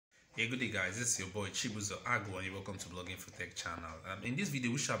Hey, good day, guys. This is your boy Chibuzo Agwo, and you're welcome to Blogging for Tech channel. In this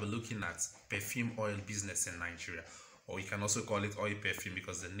video, we shall be looking at perfume oil business in Nigeria, or you can also call it oil perfume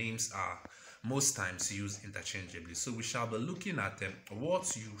because the names are most times used interchangeably. So we shall be looking at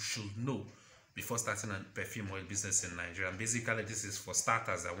what you should know before starting a perfume oil business in Nigeria. And basically, this is for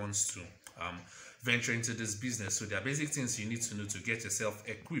starters that wants to venture into this business. So there are basic things you need to know to get yourself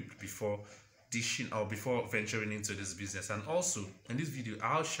equipped before dishing or before venturing into this business. And also in this video,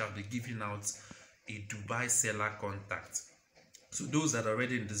 I shall be giving out a Dubai seller contact. So those that are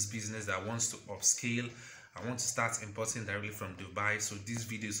already in this business that wants to upscale, I want to start importing directly from Dubai. So this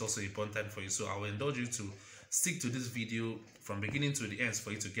video is also important for you. So I will indulge you to stick to this video from beginning to the end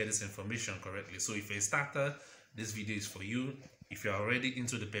for you to get this information correctly. So if you're a starter, this video is for you. If you're already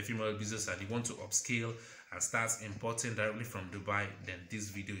into the perfume oil business and you want to upscale and start importing directly from Dubai, then this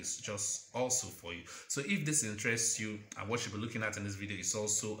video is just also for you. So if this interests you and what you'll be looking at in this video is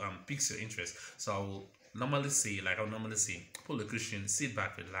also piques your interest, so I will normally say, pull a cushion, sit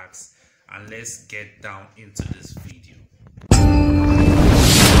back, relax, and let's get down into this video.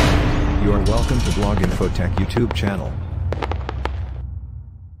 You are welcome to Blog Infotech YouTube channel.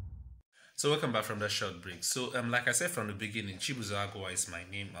 So welcome back from that short break. So like I said from the beginning, Chibuzo Agwa is my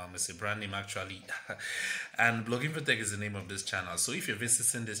name. It's a brand name actually, and Blogging for Tech is the name of this channel. So if you're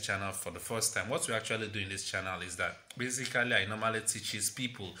visiting this channel for the first time, what we actually do in this channel is that basically I normally teaches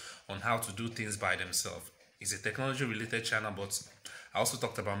people on how to do things by themselves. It's a technology related channel, but I also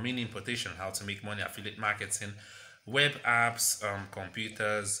talked about mini importation, how to make money, affiliate marketing, web apps,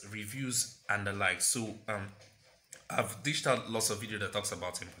 computers, reviews, and the like. So I've dished out lots of video that talks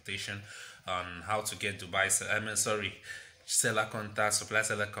about importation, on how to get Dubai, seller contact, supply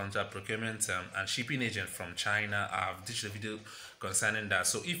seller contact, procurement, and shipping agent from China. I've dished a video concerning that.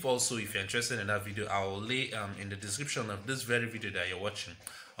 So if you're interested in that video, I will lay in the description of this very video that you're watching,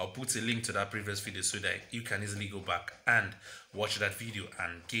 I'll put a link to that previous video so that you can easily go back and watch that video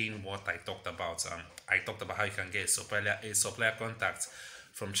and gain what I talked about. I talked about how you can get a supplier contact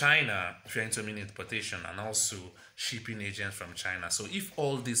from China if you're into mini importation, and also shipping agents from China. So if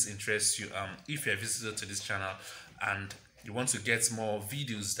all this interests you, if you're a visitor to this channel and you want to get more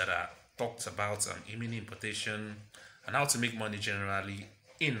videos that are talked about mini importation and how to make money generally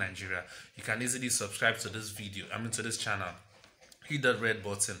in Nigeria, you can easily subscribe to this video, to this channel. Hit that red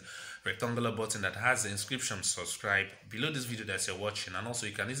button, rectangular button that has the inscription subscribe below this video that you're watching, and also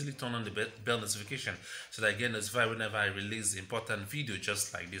you can easily turn on the bell notification so that I get notified whenever I release important video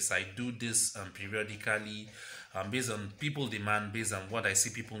just like this. I do this periodically based on people demand, based on what I see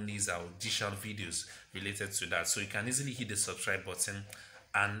people needs. I will dish out videos related to that, so you can easily hit the subscribe button,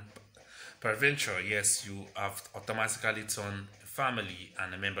 and peradventure, yes, you have automatically turned family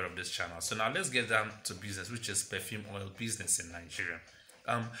and a member of this channel. So now let's get down to business, which is perfume oil business in Nigeria.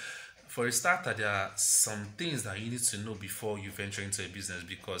 For a starter, there are some things that you need to know before you venture into a business,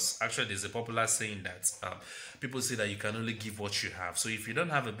 because actually there's a popular saying that people say that you can only give what you have. So if you don't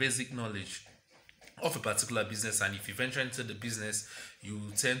have a basic knowledge of a particular business, and if you venture into the business, you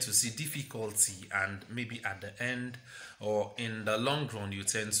tend to see difficulty, and maybe at the end or in the long run you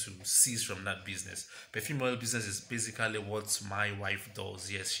tend to cease from that business. Perfume oil business is basically what my wife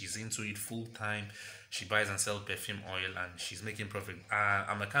does. Yes, she's into it full time. She buys and sells perfume oil and she's making profit.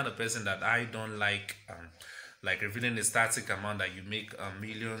 I'm a kind of person that I don't like revealing a static amount that you make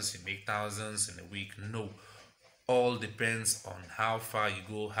millions, you make thousands in a week. No, all depends on how far you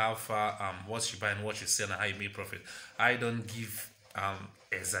go, how far what you buy and what you sell, and how you make profit. I don't give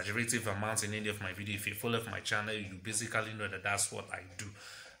exaggerative amounts in any of my video. If you follow my channel, you basically know that that's what I do.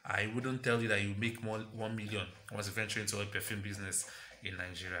 I wouldn't tell you that you make more 1 million once you venture into a perfume business in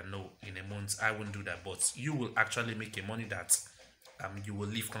Nigeria. No, in a month I wouldn't do that, but you will actually make a money that you will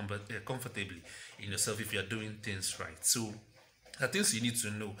live comfortably in yourself if you're doing things right. So the things you need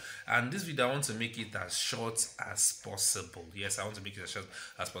to know, and this video I want to make it as short as possible. Yes, I want to make it as short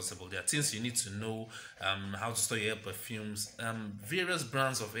as possible. There are things you need to know: how to store your air perfumes, various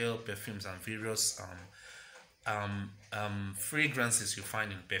brands of air perfumes, and various fragrances you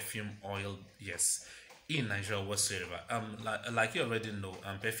find in perfume oil. Yes, in Nigeria whatsoever. Like you already know,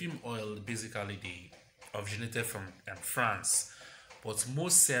 perfume oil basically they originated from France, but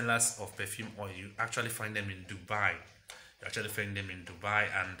most sellers of perfume oil you actually find them in Dubai.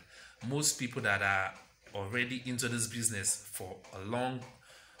 And most people that are already into this business for a long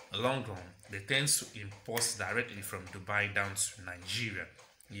run, they tend to import directly from Dubai down to Nigeria.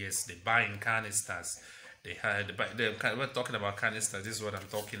 Yes, they buy in canisters. We're talking about canisters. This is what I'm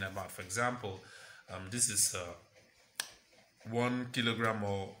talking about. For example, this is 1 kilogram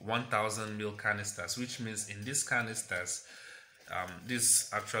or 1,000 ml canisters, which means in these canisters This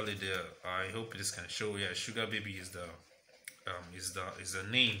actually the I hope this can show. Yeah, Sugar Baby is the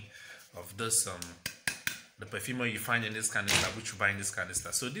name of this the perfume you find in this canister, which you buy in this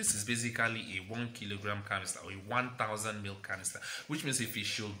canister. So this is basically a 1 kilogram canister or a 1000 ml canister, which means if you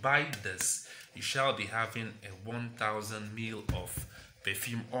should buy this, you shall be having a 1000 ml of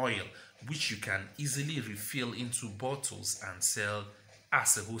perfume oil, which you can easily refill into bottles and sell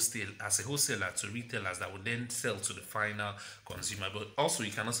as a wholesaler to retailers that will then sell to the final consumer. But also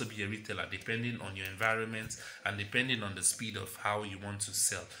you can also be a retailer depending on your environment and depending on the speed of how you want to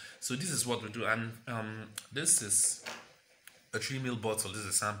sell. So this is what we do, and this is a 3 ml bottle. This is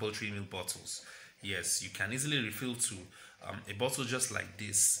a sample 3 ml bottles. Yes, you can easily refill to a bottle just like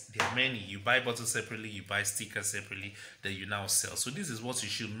this. There are many. You buy bottles separately, you buy stickers separately, then you now sell. So this is what you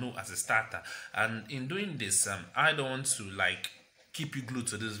should know as a starter. And in doing this, I don't want to like keep you glued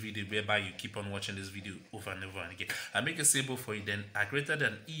to this video whereby you keep on watching this video over and over and again. I make it simple for you. Then I created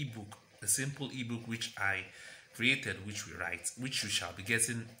an ebook, a simple ebook which I created, which we write, which you shall be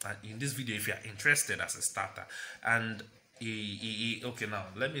getting in this video if you are interested as a starter. And okay, now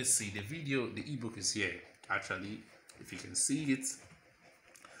let me see the video. The ebook is here actually, if you can see it.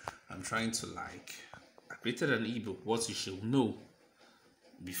 I'm trying to I created an ebook, what you should know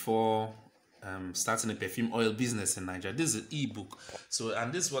before starting a perfume oil business in Nigeria. This is an ebook. So,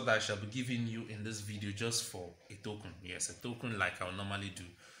 and this is what I shall be giving you in this video, just for a token. Yes, a token like I would normally do.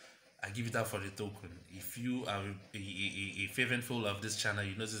 I give it out for the token. If you are a faithful of this channel,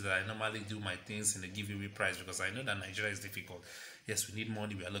 you notice that I normally do my things in a giveaway price, because I know that Nigeria is difficult. Yes, we need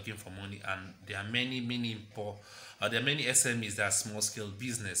money. We are looking for money, and there are many SMEs that are small scale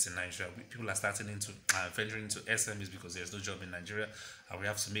business in Nigeria. People are starting into venturing into SMEs because there's no job in Nigeria, and we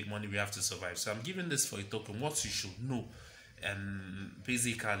have to make money. We have to survive. So I'm giving this for a token. What you should know,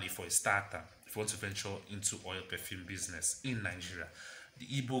 basically for a starter, if you want to venture into oil perfume business in Nigeria.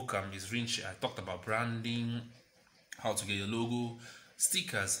 The ebook is rich. I talked about branding, how to get your logo,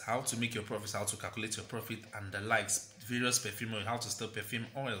 stickers, how to make your profits, how to calculate your profit, and the likes, various perfume oil, how to store perfume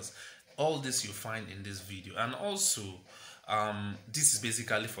oils. All this you find in this video. And also this is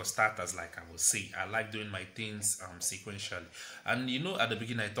basically for starters, like I will say. I like doing my things sequentially. And you know, at the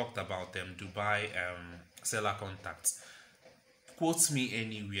beginning I talked about Dubai seller contacts. Quote me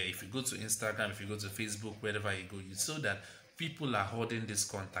anywhere. If you go to Instagram, if you go to Facebook, wherever you go, you saw that people are holding this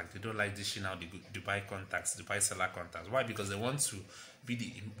contact. They don't like dishing out the Dubai contacts, Dubai seller contacts. Why? Because they want to be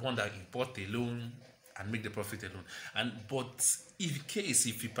the one that import alone and make the profit alone. And but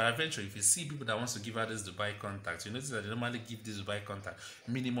if you peradventure, if you see people that wants to give out this Dubai contact, you notice that they normally give this Dubai contact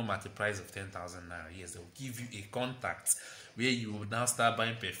minimum at the price of 10,000 naira. Yes, they will give you a contact where you will now start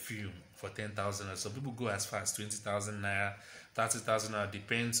buying perfume for 10,000 naira. So people go as far as 20,000 naira, 30,000 naira,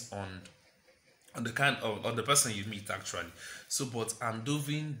 depends on the kind of on the person you meet actually. So but I'm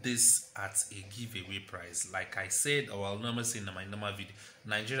doing this at a giveaway price. Like I said, or I'll normally say in my normal video,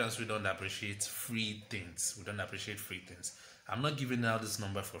 Nigerians, we don't appreciate free things. We don't appreciate free things. I'm not giving out this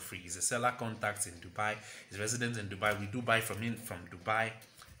number for free. He's a seller contact in Dubai. He's resident in Dubai. We do buy from him from Dubai,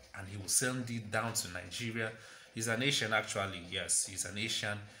 and he will send it down to Nigeria. He's an Asian actually. Yes, he's an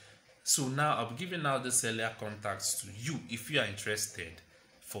Asian. So now I'm giving out the seller contacts to you if you are interested,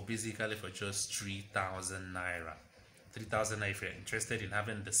 for basically for just 3,000 naira. 3,000 naira if you're interested in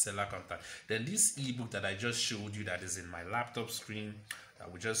having the seller contact. Then this ebook that I just showed you, that is in my laptop screen, that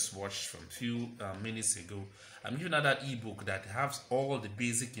we just watched from a few minutes ago, I'm giving out that ebook that has all the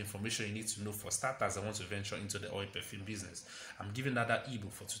basic information you need to know for starters that want to venture into the oil perfume business. I'm giving out that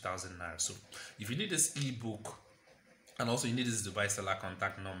ebook for 2,000 naira. So if you need this ebook, and also you need this Dubai seller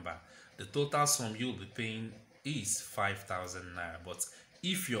contact number, the total sum you'll be paying is 5,000 naira. But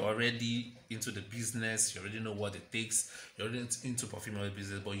if you're already into the business, you already know what it takes, you're already into perfume oil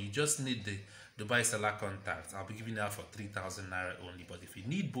business, but you just need the Dubai seller contact, I'll be giving that for 3,000 naira only. But if you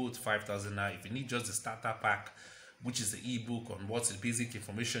need both 5,000 naira, if you need just the starter pack, which is the ebook on what's the basic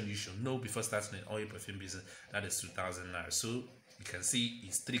information you should know before starting an oil perfume business, that is 2,000 naira. So you can see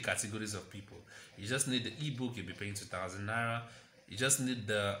it's three categories of people. You just need the ebook, you'll be paying 2,000 naira. You just need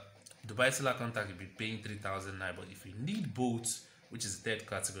the Dubai seller contact, you'll be paying 3,000 naira. But if you need both, which is the third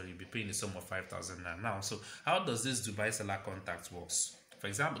category, you'll be paying a sum of 5,000 naira. Now, so how does this Dubai seller contact works? For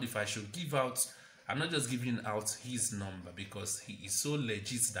example, if I should give out, I'm not just giving out his number because he is so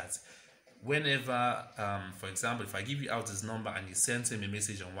legit that whenever, for example, if I give you out his number and you send him a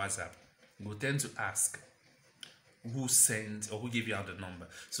message on WhatsApp, he will tend to ask who sent or who gave you out the number.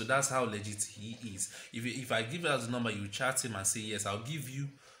 So that's how legit he is. If I give you out the number, you chat him and say, yes, I'll give you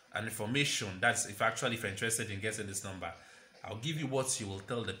an information. That's if you're interested in getting this number, I'll give you what you will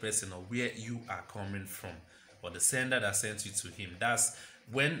tell the person or where you are coming from. or the sender that sent you to him. That's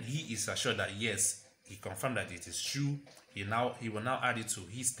when he is assured that yes, he confirmed that it is true. He will now add it to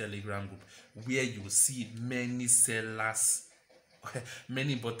his Telegram group, where you will see many sellers,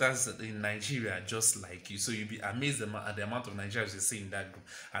 many importers in Nigeria just like you. So you'll be amazed at the amount of Nigerians you see in that group.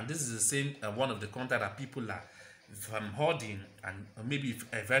 And this is the same one of the contact that people are hoarding, and maybe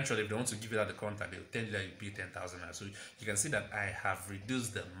eventually if they want to give you that the contact, they'll tell you that you pay 10,000. So you can see that I have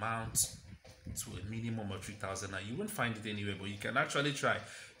reduced the amount to a minimum of 3,000. You won't find it anywhere, but you can actually try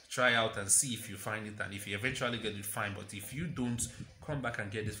out and see if you find it, and if you eventually get it, fine. But if you don't, come back and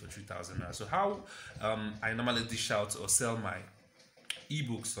get this for 3,000. So how I normally dish out or sell my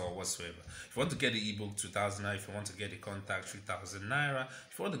ebooks or whatsoever. If you want to get the ebook, 2,000 naira. If you want to get the contact, 3,000 naira.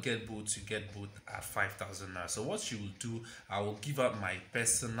 If you want to get both, you get both at 5,000 naira. So what you will do, I will give out my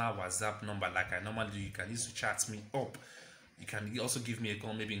personal WhatsApp number like I normally do. You can use to chat me up. You can also give me a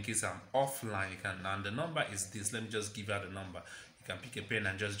call, maybe in case I'm offline. You can, and the number is this. Let me just give out the number. You can pick a pen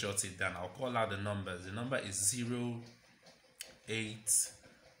and just jot it down. I'll call out the numbers. The number is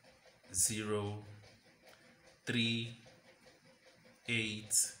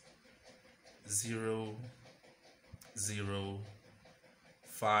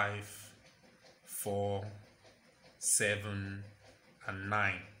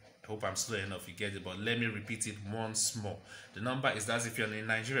I hope I'm slow enough you get it, but let me repeat it once more. The number is, that's if you're in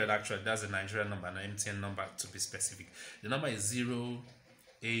Nigeria, actually that's a Nigerian number, an MTN number to be specific. The number is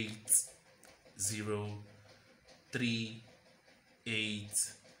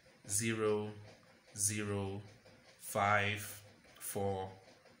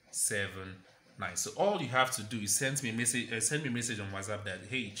So all you have to do is send me a message on WhatsApp that,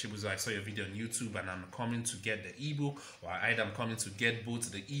 hey Chibuzo, I saw your video on YouTube and I'm coming to get the ebook, or either I'm coming to get both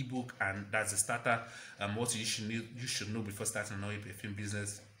the ebook, and that's the starter. What you should know before starting an oil perfume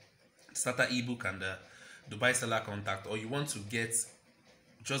business: starter ebook and the Dubai seller contact. Or you want to get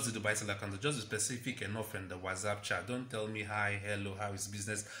just the Dubai seller contact, just be specific enough in the WhatsApp chat. Don't tell me hi, hello, how is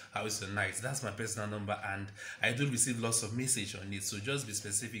business, how is the night. That's my personal number, and I do receive lots of message on it. So just be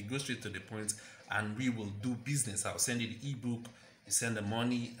specific, go straight to the point, and we will do business. I'll send you the ebook, you send the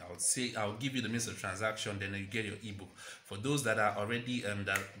money, I'll give you the means of transaction, then you get your ebook. For those that are already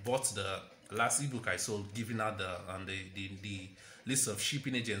that bought the last ebook I sold, giving out the list of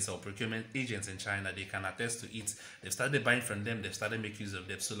shipping agents or procurement agents in China, they can attest to it. They've started buying from them, they've started making use of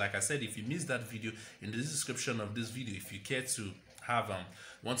them. So like I said, if you missed that video, in the description of this video, if you care to have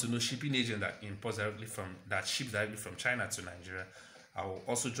want to know shipping agent that imports directly from, that ships directly from China to Nigeria, I will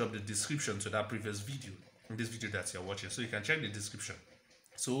also drop the description to that previous video in this video that you're watching, so you can check the description.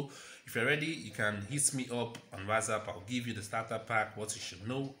 So if you're ready, you can hit me up on WhatsApp. I'll give you the starter pack. What you should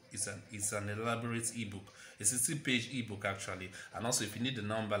know is it's an elaborate ebook. It's a 60-page ebook actually. And also, if you need the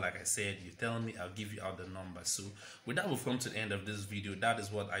number, like I said, you tell me, I'll give you out the number. So with that, we've come to the end of this video. That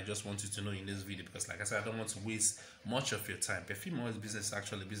is what I just want you to know in this video, because like I said, I don't want to waste much of your time. Perfume oil business is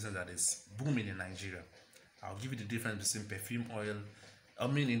actually a business that is booming in Nigeria. I'll give you the difference between perfume oil. I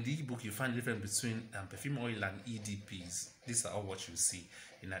mean, in the ebook, you find the difference between perfume oil and EDPs. These are all what you see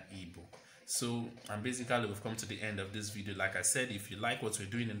in that ebook. So, and basically, we've come to the end of this video. Like I said, if you like what we're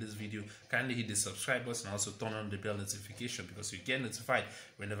doing in this video, kindly hit the subscribe button and also turn on the bell notification, because you get notified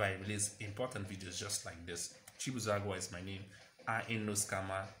whenever I release important videos just like this. Chibuzo is my name. I ain't no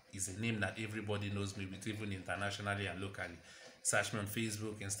scammer is a name that everybody knows me with, even internationally and locally. Search me on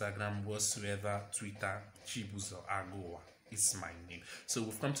Facebook, Instagram, whatsoever, Twitter, Chibuzo Agowa. It's my name. So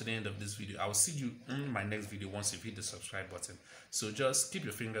we've come to the end of this video. I'll see you in my next video once you've hit the subscribe button. So just keep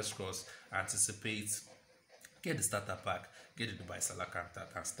your fingers crossed, anticipate, get the starter pack, get the Dubai seller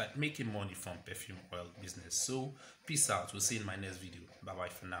contact, and start making money from perfume oil business. So peace out. We'll see you in my next video. Bye bye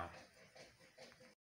for now.